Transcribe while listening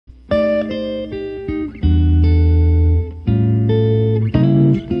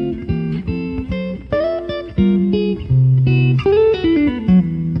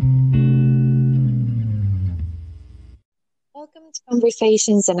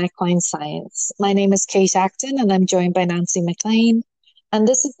Innovations in Equine Science. My name is Kate Acton and I'm joined by Nancy McLean. And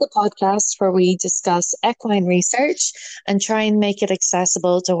this is the podcast where we discuss equine research and try and make it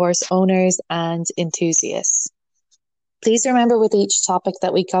accessible to horse owners and enthusiasts. Please remember with each topic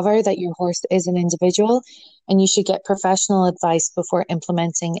that we cover that your horse is an individual and you should get professional advice before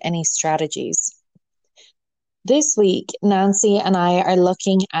implementing any strategies. This week, Nancy and I are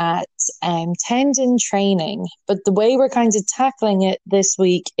looking at tendon training, but the way we're kind of tackling it this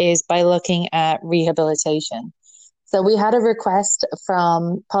week is by looking at rehabilitation. So we had a request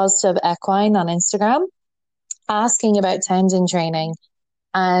from Positive Equine on Instagram asking about tendon training,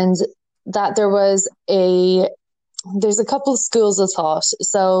 and that there's a couple of schools of thought.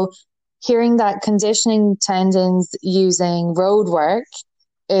 So hearing that conditioning tendons using road work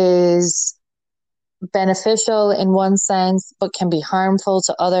is beneficial in one sense, but can be harmful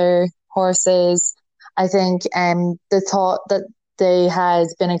to other horses. I think the thought that they had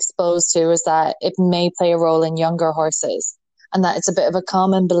been exposed to is that it may play a role in younger horses, and that it's a bit of a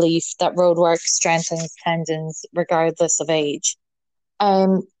common belief that road work strengthens tendons regardless of age.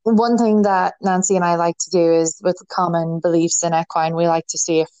 One thing that Nancy and I like to do is with common beliefs in equine, we like to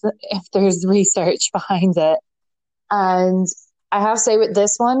see if there's research behind it. And I have to say with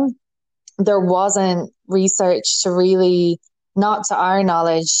this one, there wasn't research to really, not to our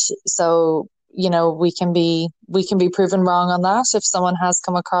knowledge. So, we can be proven wrong on that if someone has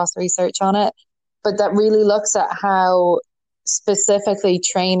come across research on it. But that really looks at how specifically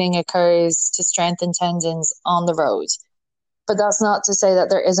training occurs to strengthen tendons on the road. But that's not to say that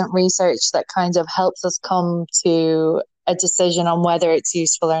there isn't research that kind of helps us come to a decision on whether it's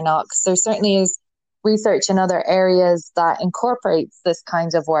useful or not. Because there certainly is research in other areas that incorporates this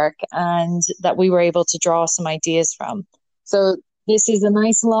kind of work and that we were able to draw some ideas from. So this is a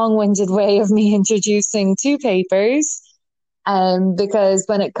nice long-winded way of me introducing two papers, because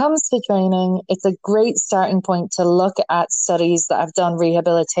when it comes to training, it's a great starting point to look at studies that have done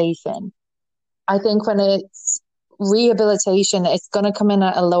rehabilitation. I think when it's rehabilitation, it's going to come in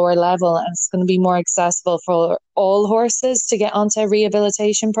at a lower level and it's going to be more accessible for all horses to get onto a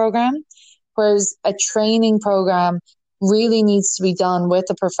rehabilitation program. Whereas a training program really needs to be done with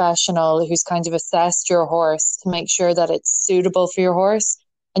a professional who's kind of assessed your horse to make sure that it's suitable for your horse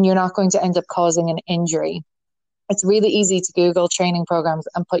and you're not going to end up causing an injury. It's really easy to Google training programs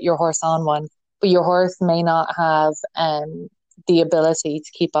and put your horse on one, but your horse may not have the ability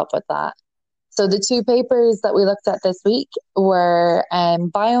to keep up with that. So the two papers that we looked at this week were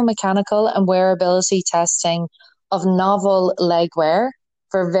biomechanical and wearability testing of novel leg wear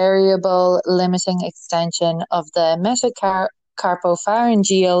for variable limiting extension of the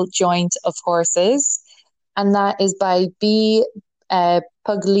metacarpopharyngeal joint of horses. And that is by B.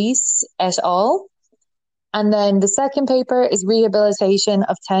 Pugliese et al. And then the second paper is rehabilitation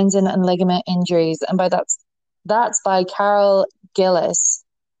of tendon and ligament injuries. And that's by Carol Gillis.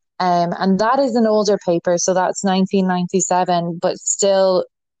 And that is an older paper, so that's 1997, but still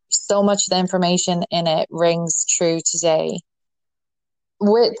so much of the information in it rings true today.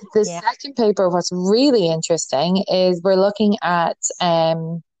 With the second paper, what's really interesting is we're looking at a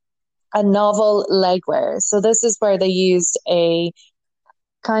novel leg wear. So this is where they used a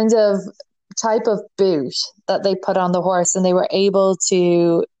kind of type of boot that they put on the horse, and they were able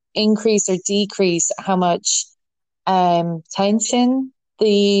to increase or decrease how much tension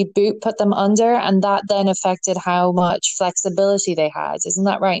the boot put them under, and that then affected how much flexibility they had. Isn't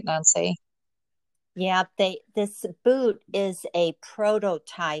that right, Nancy? Yeah, this boot is a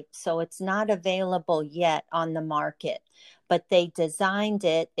prototype, so it's not available yet on the market, but they designed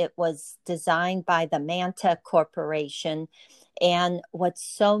it. It was designed by the Manta Corporation. And what's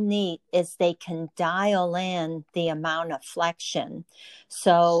so neat is they can dial in the amount of flexion.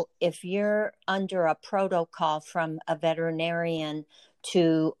 So if you're under a protocol from a veterinarian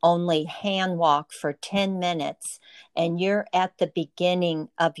to only hand walk for 10 minutes and you're at the beginning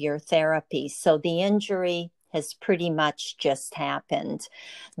of your therapy, so the injury has pretty much just happened,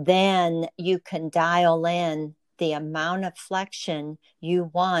 then you can dial in the amount of flexion you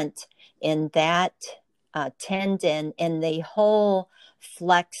want in that tendon in the whole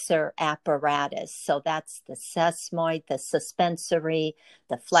flexor apparatus. So that's the sesamoid, the suspensory,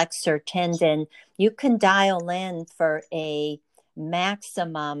 the flexor tendon. You can dial in for a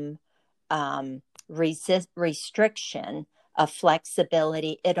maximum restriction of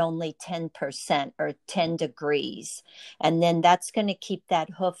flexibility at only 10% or 10 degrees. And then that's going to keep that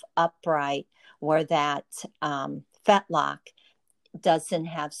hoof upright where that fetlock doesn't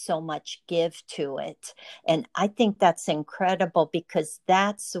have so much give to it. And I think that's incredible because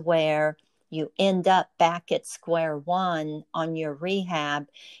that's where you end up back at square one on your rehab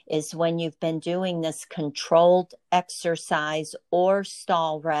is when you've been doing this controlled exercise or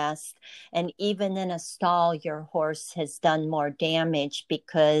stall rest. And even in a stall, your horse has done more damage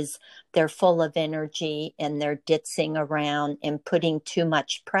because they're full of energy and they're ditzing around and putting too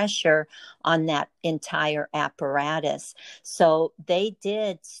much pressure on that entire apparatus. So they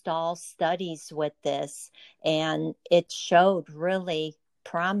did stall studies with this, and it showed really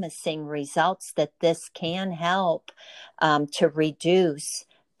promising results that this can help to reduce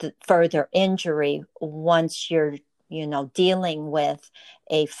the further injury once you're, dealing with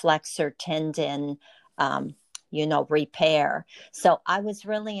a flexor tendon, repair. So I was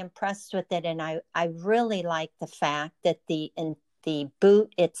really impressed with it, and I really like the fact that the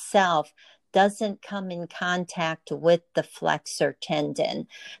boot itself doesn't come in contact with the flexor tendon,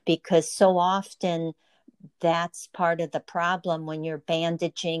 because so often that's part of the problem when you're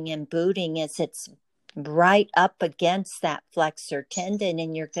bandaging and booting is it's right up against that flexor tendon,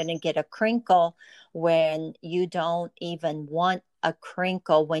 and you're going to get a crinkle when you don't even want a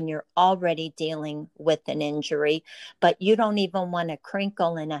crinkle when you're already dealing with an injury, but you don't even want a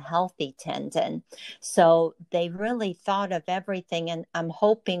crinkle in a healthy tendon. So they really thought of everything, and I'm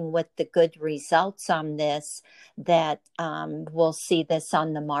hoping with the good results on this that we'll see this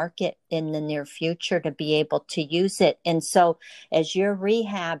on the market in the near future to be able to use it. And so as you're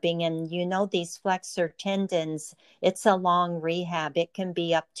rehabbing, and these flexor tendons, it's a long rehab. It can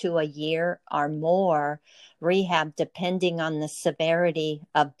be up to a year or more rehab depending on the severity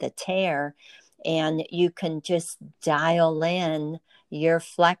of the tear. And you can just dial in your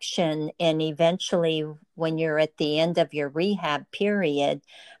flexion, and eventually when you're at the end of your rehab period,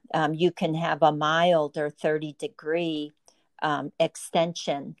 you can have a mild or 30-degree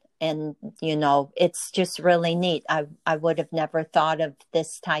extension. And, it's just really neat. I would have never thought of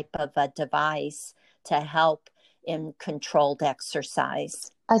this type of a device to help in controlled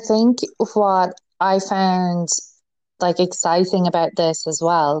exercise. I think what I found like exciting about this as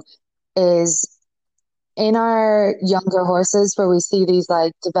well is in our younger horses where we see these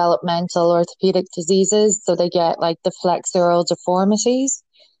like developmental orthopedic diseases, so they get like the flexural deformities.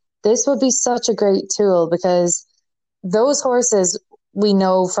 This would be such a great tool because those horses, we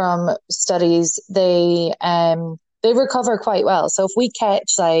know from studies, they recover quite well. So if we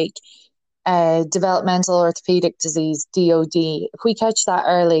catch like developmental orthopedic disease, DOD, if we catch that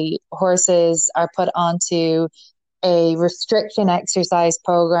early, horses are put onto a restriction exercise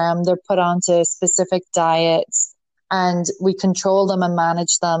program. They're put onto specific diets, and we control them and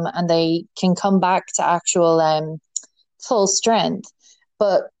manage them, and they can come back to actual full strength.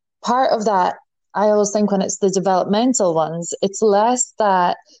 But part of that, I always think when it's the developmental ones, it's less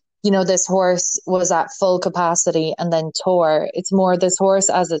that, this horse was at full capacity and then tore. It's more this horse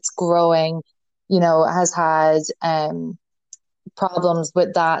as it's growing, has had problems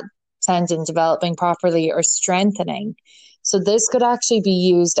with that tendon developing properly or strengthening. So this could actually be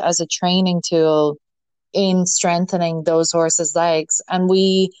used as a training tool in strengthening those horses' legs. And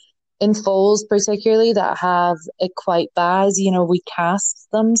in foals particularly that have it quite bad, we cast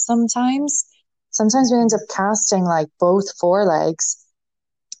them sometimes. Sometimes we end up casting like both forelegs,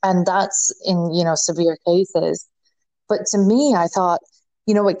 and that's in, severe cases. But to me, I thought,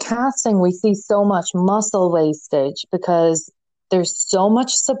 with casting, we see so much muscle wastage because there's so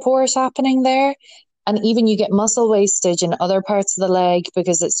much support happening there. And even you get muscle wastage in other parts of the leg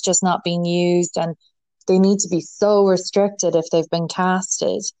because it's just not being used, and they need to be so restricted if they've been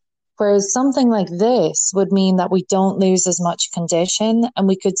casted. Whereas something like this would mean that we don't lose as much condition, and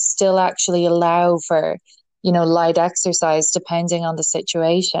we could still actually allow for, light exercise depending on the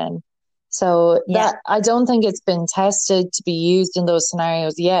situation. So that, I don't think it's been tested to be used in those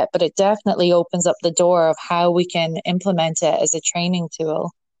scenarios yet, but it definitely opens up the door of how we can implement it as a training tool.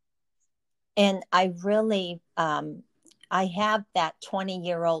 And I really, I have that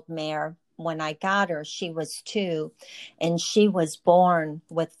 20-year-old mare. When I got her, she was 2, and she was born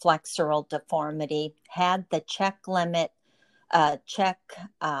with flexural deformity, had the check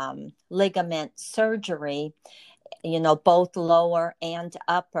ligament surgery, both lower and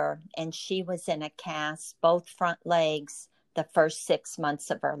upper. And she was in a cast, both front legs, the first 6 months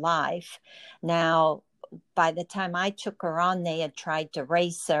of her life. Now, by the time I took her on, they had tried to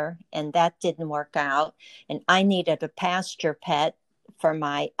race her, and that didn't work out. And I needed a pasture pet for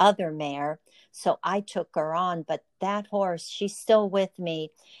my other mare. So I took her on, but that horse, she's still with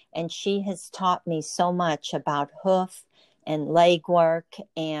me, and she has taught me so much about hoof and leg work.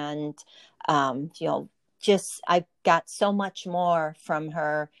 And, I got so much more from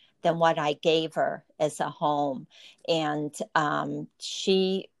her than what I gave her as a home. And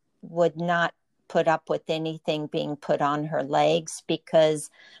she would not put up with anything being put on her legs because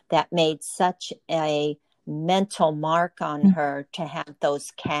that made such a mental mark on her to have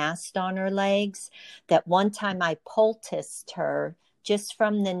those casts on her legs that one time I poulticed her just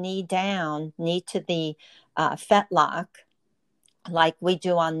from the knee down, knee to the fetlock, like we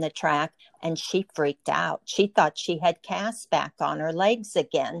do on the track, and she freaked out. She thought she had casts back on her legs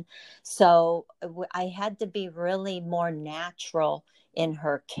again. So I had to be really more natural in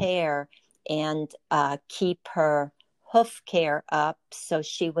her care and keep her hoof care up so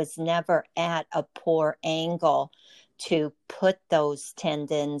she was never at a poor angle to put those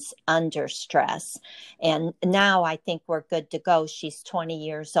tendons under stress. And now I think we're good to go. She's 20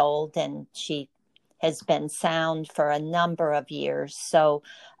 years old and she has been sound for a number of years. So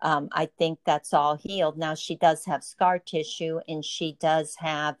I think that's all healed. Now she does have scar tissue and she does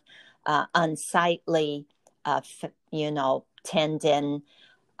have unsightly, tendon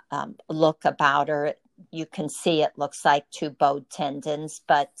look about her. You can see it looks like two bowed tendons,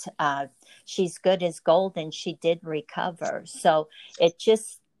 but she's good as gold and she did recover. So it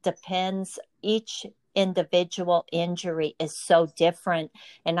just depends. Each individual injury is so different.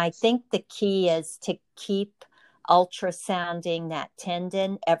 And I think the key is to keep ultrasounding that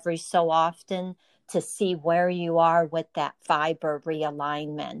tendon every so often to see where you are with that fiber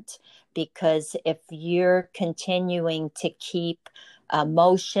realignment. Because if you're continuing to keep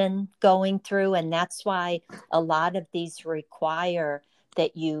motion going through, and that's why a lot of these require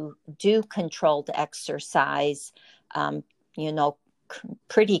that you do controlled exercise,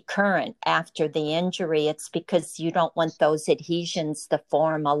 pretty current after the injury. It's because you don't want those adhesions to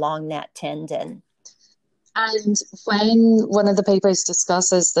form along that tendon. And when one of the papers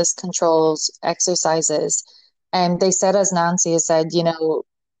discusses this controlled exercises, they said, as Nancy has said,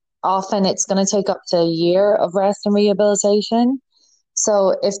 often it's going to take up to a year of rest and rehabilitation.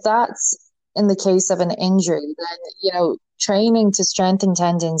 So if that's in the case of an injury, then, training to strengthen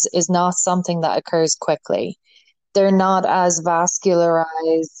tendons is not something that occurs quickly. They're not as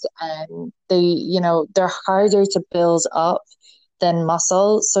vascularized and they're harder to build up than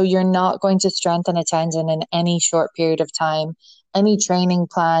muscle. So you're not going to strengthen a tendon in any short period of time. Any training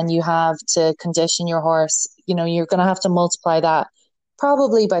plan you have to condition your horse, you're going to have to multiply that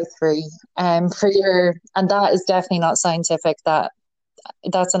probably by 3 and that is definitely not scientific.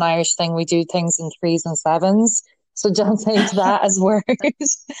 That's an Irish thing. We do things in 3s and 7s. So don't take that as word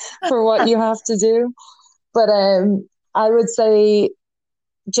for what you have to do. But I would say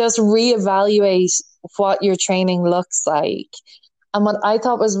just reevaluate what your training looks like. And what I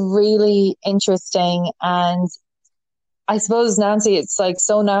thought was really interesting, and I suppose, Nancy, it's like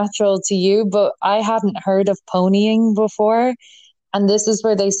so natural to you, but I hadn't heard of ponying before. And this is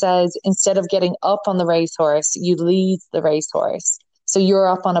where they said, instead of getting up on the racehorse, you lead the racehorse. So you're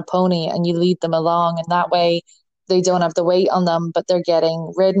up on a pony and you lead them along. And that way they don't have the weight on them, but they're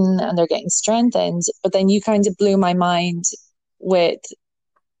getting ridden and they're getting strengthened. But then you kind of blew my mind with,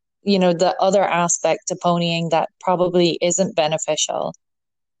 the other aspect to ponying that probably isn't beneficial.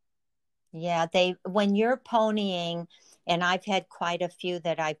 Yeah, when you're ponying, and I've had quite a few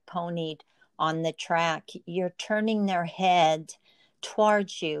that I've ponied on the track, you're turning their head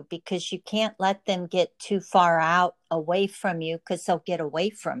towards you because you can't let them get too far out away from you because they'll get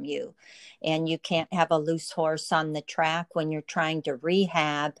away from you. And you can't have a loose horse on the track when you're trying to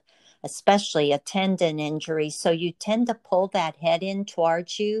rehab, especially a tendon injury. So you tend to pull that head in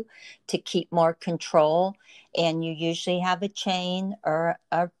towards you to keep more control. And you usually have a chain or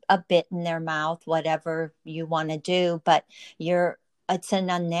a bit in their mouth, whatever you want to do. But it's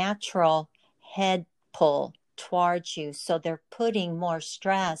an unnatural head pull towards you. So they're putting more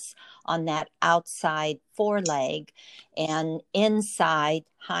stress on that outside foreleg and inside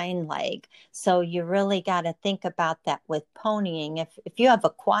hind leg. So you really got to think about that with ponying. If you have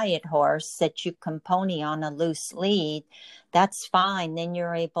a quiet horse that you can pony on a loose lead, that's fine. Then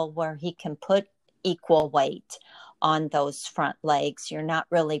you're able where he can put equal weight on those front legs. You're not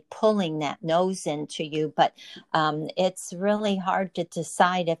really pulling that nose into you, but it's really hard to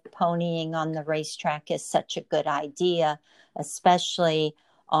decide if ponying on the racetrack is such a good idea, especially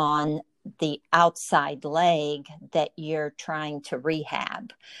on the outside leg that you're trying to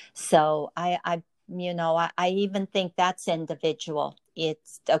rehab. So I even think that's individual.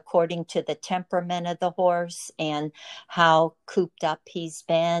 It's according to the temperament of the horse and how cooped up he's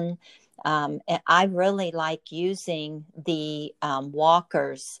been. And I really like using the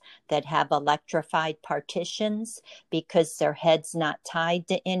walkers that have electrified partitions because their head's not tied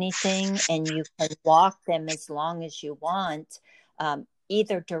to anything and you can walk them as long as you want,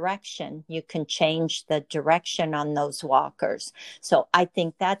 either direction. You can change the direction on those walkers. So I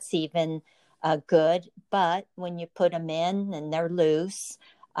think that's even good. But when you put them in and they're loose,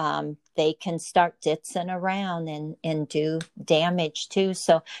 they can start ditzing around and do damage too.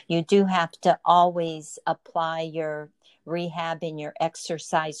 So you do have to always apply your rehab and your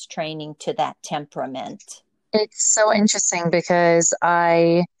exercise training to that temperament. It's so interesting because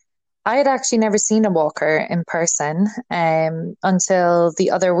I had actually never seen a walker in person until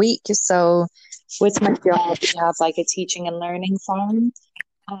the other week. So with my job, we have like a teaching and learning farm,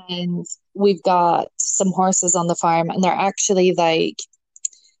 and we've got some horses on the farm, and they're actually like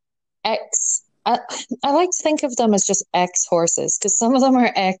ex. I like to think of them as just ex horses because some of them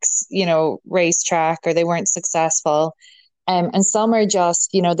are ex, racetrack or they weren't successful. And some are just,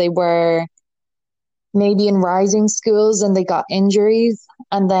 they were maybe in riding schools and they got injuries.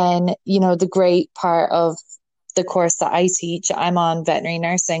 And then, the great part of the course that I teach, I'm on veterinary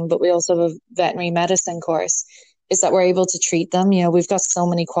nursing, but we also have a veterinary medicine course, is that we're able to treat them. We've got so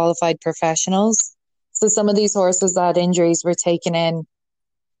many qualified professionals. So some of these horses that had injuries were taken in,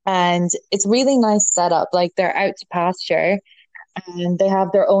 and it's really nice setup. Like they're out to pasture and they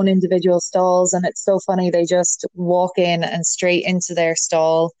have their own individual stalls. And it's so funny. They just walk in and straight into their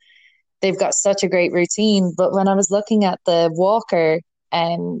stall. They've got such a great routine. But when I was looking at the walker,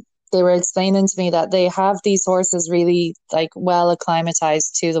 and they were explaining to me that they have these horses really like well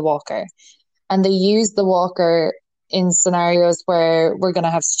acclimatized to the walker. And they use the walker in scenarios where we're going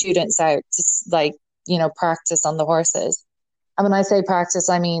to have students out to like, practice on the horses. And when I say practice,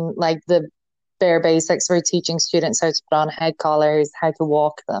 I mean like the bare basics. We're teaching students how to put on head collars, how to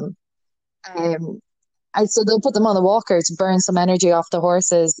walk them. Um, so they'll put them on the walker to burn some energy off the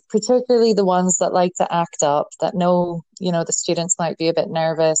horses, particularly the ones that like to act up, that know, the students might be a bit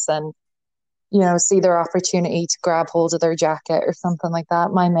nervous and, see their opportunity to grab hold of their jacket or something like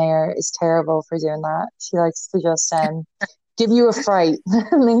that. My mare is terrible for doing that. She likes to just give you a fright,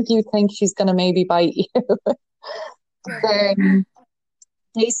 make you think she's going to maybe bite you. um,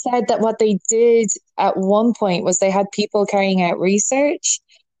 they said that what they did at one point was they had people carrying out research,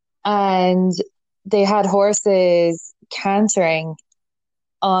 and they had horses cantering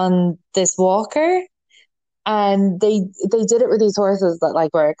on this walker, and they did it with these horses that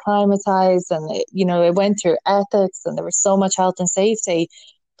like were acclimatized, and it went through ethics, and there was so much health and safety.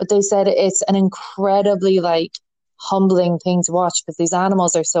 But they said it's an incredibly like humbling thing to watch because these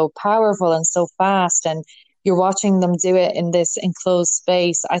animals are so powerful and so fast, and you're watching them do it in this enclosed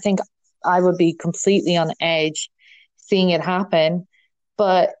space. I think I would be completely on edge seeing it happen.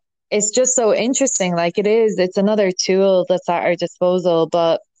 But it's just so interesting. Like it's another tool that's at our disposal.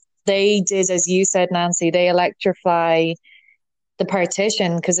 But they did, as you said, Nancy, they electrify the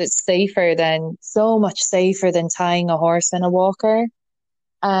partition because it's so much safer than tying a horse in a walker.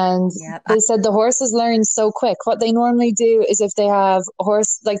 And Yeah. they said the horses learn so quick. What they normally do is if they have a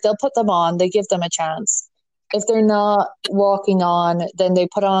horse, like they'll put them on, they give them a chance. If they're not walking on, then they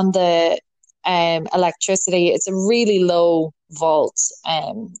put on the electricity. It's a really low volt.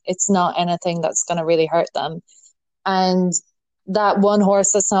 It's not anything that's going to really hurt them. And that one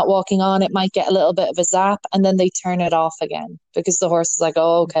horse that's not walking on, it might get a little bit of a zap, and then they turn it off again because the horse is like,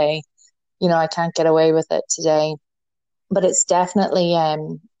 oh, okay, I can't get away with it today. But it's definitely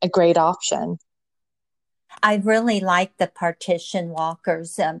a great option. I really like the partition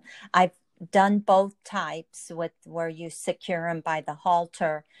walkers. I've done both types with where you secure them by the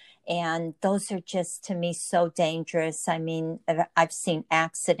halter, and those are just to me so dangerous. I mean, I've seen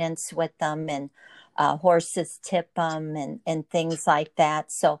accidents with them, and horses tip them and things like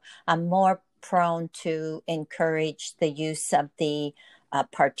that. So I'm more prone to encourage the use of the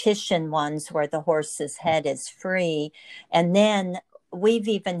partition ones where the horse's head is free. And then we've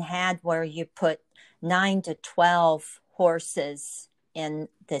even had where you put 9 to 12 horses in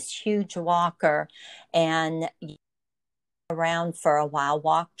this huge walker and around for a while,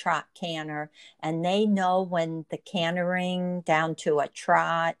 walk, trot, canter, and they know when the cantering down to a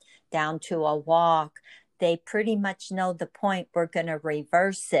trot, down to a walk, they pretty much know the point we're going to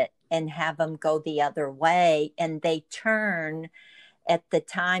reverse it and have them go the other way, and they turn at the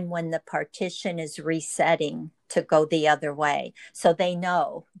time when the partition is resetting to go the other way. So they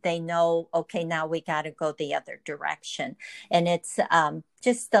know, okay, now we got to go the other direction. And it's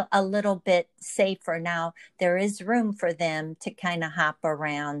just a little bit safer. Now, there is room for them to kind of hop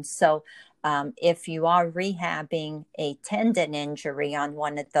around. So if you are rehabbing a tendon injury on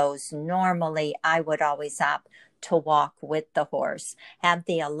one of those, normally I would always opt to walk with the horse, have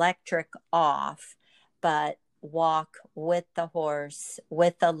the electric off, but walk with the horse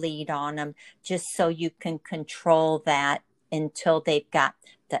with a lead on them, just so you can control that until they've got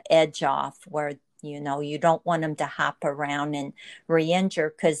the edge off, where you don't want them to hop around and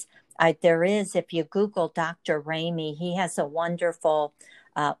re-injure. Because there is, if you Google Dr. Ramey, he has a wonderful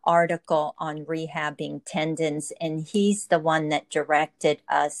article on rehabbing tendons, and he's the one that directed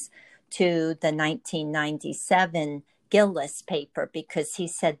us to the 1997 Gillis paper, because he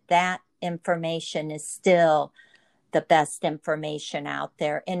said that information is still the best information out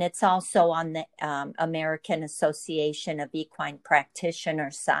there. And it's also on the American Association of Equine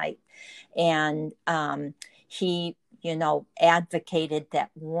Practitioners site. And he, advocated that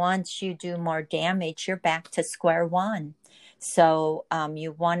once you do more damage, you're back to square one. So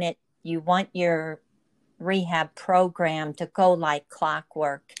you want your rehab program to go like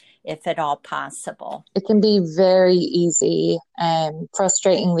clockwork, if at all possible. It can be very easy and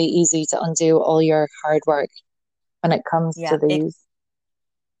frustratingly easy to undo all your hard work when it comes to these.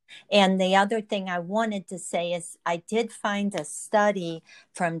 And the other thing I wanted to say is I did find a study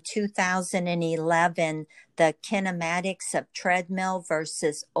from 2011, the kinematics of treadmill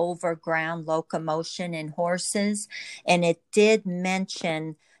versus overground locomotion in horses. And it did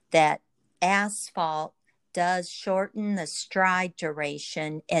mention that asphalt does shorten the stride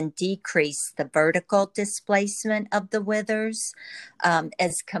duration and decrease the vertical displacement of the withers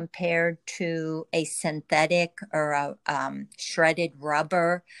as compared to a synthetic or a shredded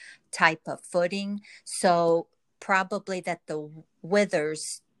rubber type of footing. So probably that the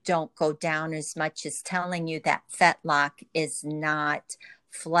withers don't go down as much, as telling you that fetlock is not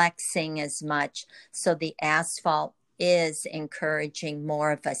flexing as much. So the asphalt is encouraging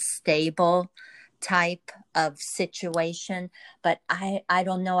more of a stable type of situation. But I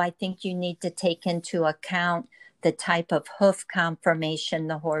don't know. I think you need to take into account the type of hoof conformation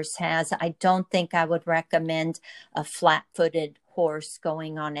the horse has. I don't think I would recommend a flat-footed horse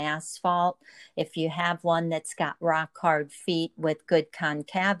going on asphalt. If you have one that's got rock hard feet with good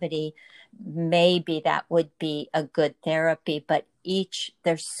concavity, maybe that would be a good therapy. But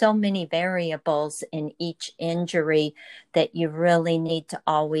there's so many variables in each injury that you really need to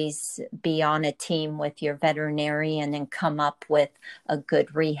always be on a team with your veterinarian and come up with a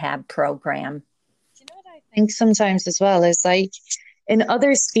good rehab program. You know what I think sometimes as well is, like, in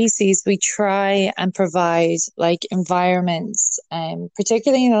other species, we try and provide like environments,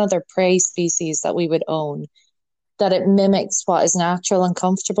 particularly in other prey species that we would own, that it mimics what is natural and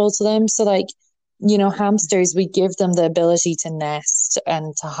comfortable to them. So like, hamsters, we give them the ability to nest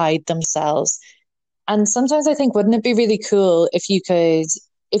and to hide themselves. And sometimes I think, wouldn't it be really cool if you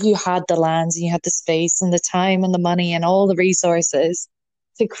had the lands and you had the space and the time and the money and all the resources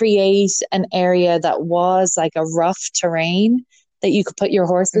to create an area that was like a rough terrain that you could put your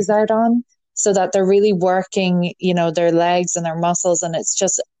horses out on, so that they're really working, their legs and their muscles, and it's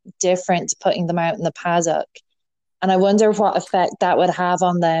just different to putting them out in the paddock. And I wonder what effect that would have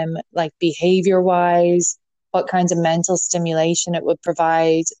on them, like behavior wise, what kinds of mental stimulation it would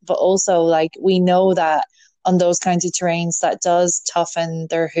provide. But also, like, we know that on those kinds of terrains, that does toughen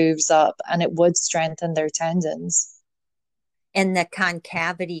their hooves up and it would strengthen their tendons. And the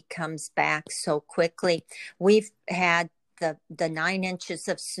concavity comes back so quickly. We've had the 9 inches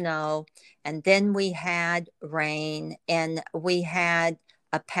of snow, and then we had rain, and we had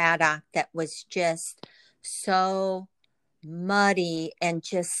a paddock that was just so muddy and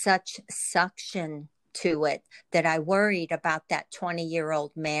just such suction to it that I worried about that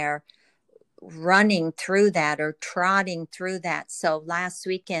 20-year-old mare running through that or trotting through that. So last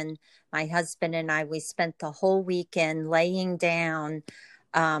weekend, my husband and I, we spent the whole weekend laying down.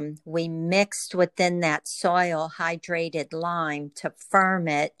 We mixed within that soil hydrated lime to firm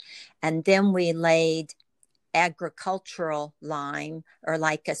it, and then we laid agricultural lime, or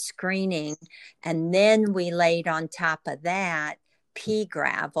like a screening, and then we laid on top of that pea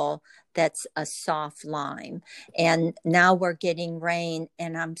gravel that's a soft lime. And now we're getting rain,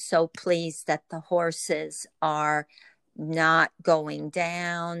 and I'm so pleased that the horses are not going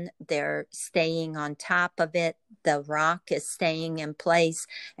down. They're staying on top of it. The rock is staying in place.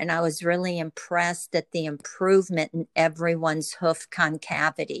 And I was really impressed at the improvement in everyone's hoof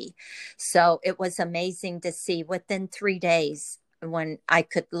concavity. So it was amazing to see within 3 days, when I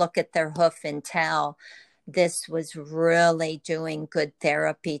could look at their hoof and tell this was really doing good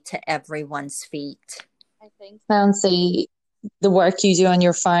therapy to everyone's feet. I think, Nancy, the work you do on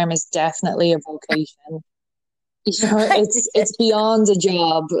your farm is definitely a vocation. It's beyond a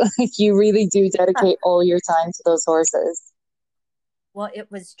job. You really do dedicate all your time to those horses. Well,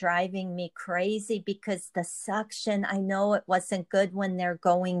 it was driving me crazy because the suction, I know it wasn't good when they're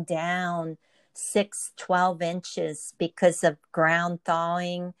going down 12 inches because of ground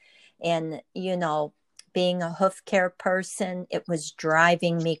thawing. And, being a hoof care person, it was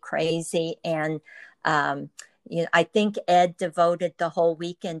driving me crazy. And, I think Ed devoted the whole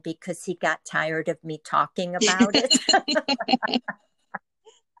weekend because he got tired of me talking about it.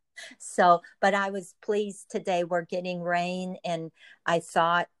 So, but I was pleased today. We're getting rain, and I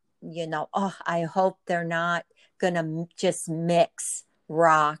thought, oh, I hope they're not going to just mix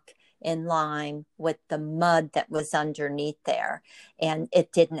rock and lime with the mud that was underneath there. And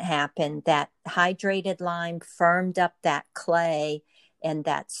it didn't happen. That hydrated lime firmed up that clay and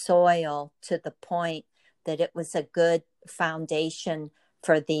that soil to the point that it was a good foundation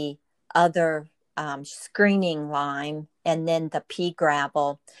for the other screening lime and then the pea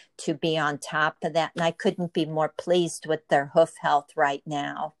gravel to be on top of that. And I couldn't be more pleased with their hoof health right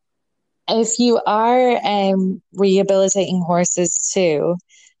now. If you are rehabilitating horses too,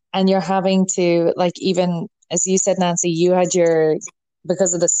 and you're having to, like, even as you said, Nancy, you had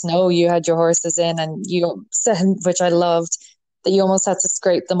because of the snow, you had your horses in, and you said, which I loved, that you almost had to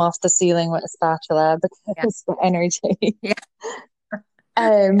scrape them off the ceiling with a spatula because of the energy. Yeah.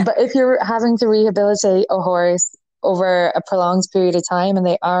 But if you're having to rehabilitate a horse over a prolonged period of time and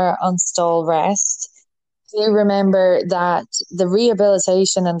they are on stall rest, do remember that the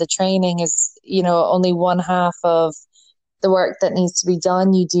rehabilitation and the training is, only one half of the work that needs to be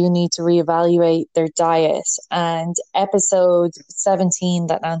done. You do need to reevaluate their diet. And episode 17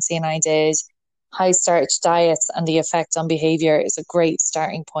 that Nancy and I did, high starch diets and the effect on behavior, is a great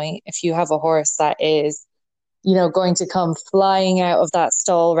starting point. If you have a horse that is, going to come flying out of that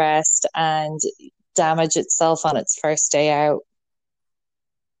stall rest and damage itself on its first day out.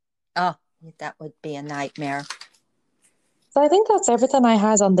 Oh, that would be a nightmare. So I think that's everything I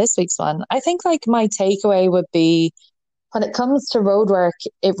had on this week's one. I think like my takeaway would be, when it comes to road work,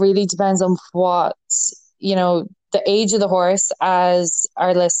 it really depends on what, the age of the horse, as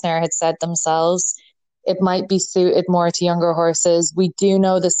our listener had said themselves. It might be suited more to younger horses. We do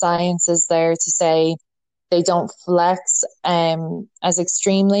know the science is there to say they don't flex as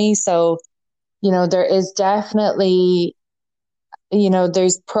extremely. So, there is definitely,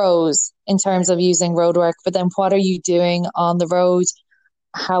 there's pros in terms of using road work, but then what are you doing on the road?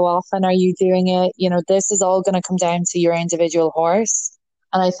 How often are you doing it? This is all going to come down to your individual horse.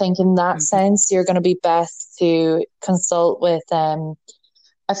 And I think in that sense, you're going to be best to consult with a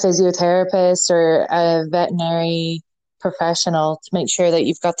physiotherapist or a veterinary professional to make sure that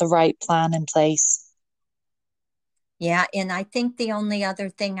you've got the right plan in place. Yeah, and I think the only other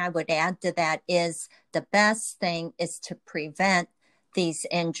thing I would add to that is the best thing is to prevent these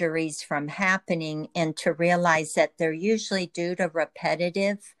injuries from happening and to realize that they're usually due to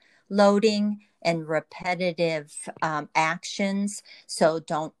repetitive loading and repetitive actions. So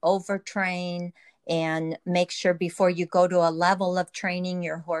don't overtrain, and make sure before you go to a level of training,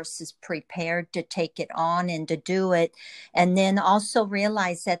 your horse is prepared to take it on and to do it. And then also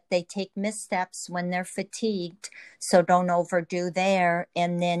realize that they take missteps when they're fatigued. So don't overdo there.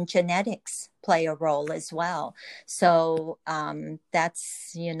 And then genetics play a role as well. So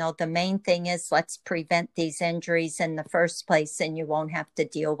that's, the main thing is let's prevent these injuries in the first place, and you won't have to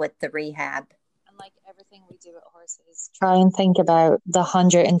deal with the rehab. Like everything we do at horses, try and think about the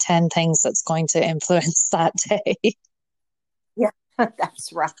 110 things that's going to influence that day. Yeah,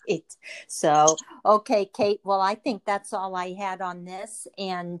 that's right. So, okay, Kate. Well, I think that's all I had on this.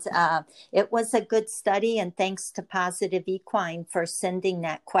 And it was a good study. And thanks to Positive Equine for sending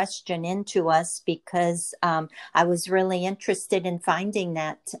that question in to us, because I was really interested in finding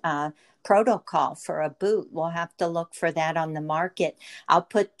that protocol for a boot. We'll have to look for that on the market. I'll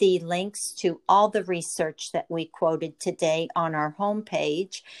put the links to all the research that we quoted today on our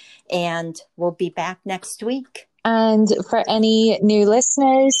homepage, and we'll be back next week. And for any new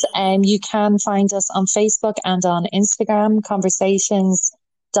listeners, you can find us on Facebook and on Instagram,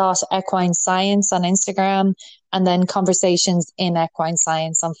 conversations.equine science on Instagram, and then Conversations in Equine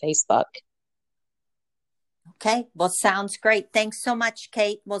Science on Facebook. Okay, well, sounds great. Thanks so much,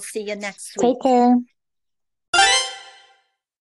 Kate. We'll see you next week. Take care.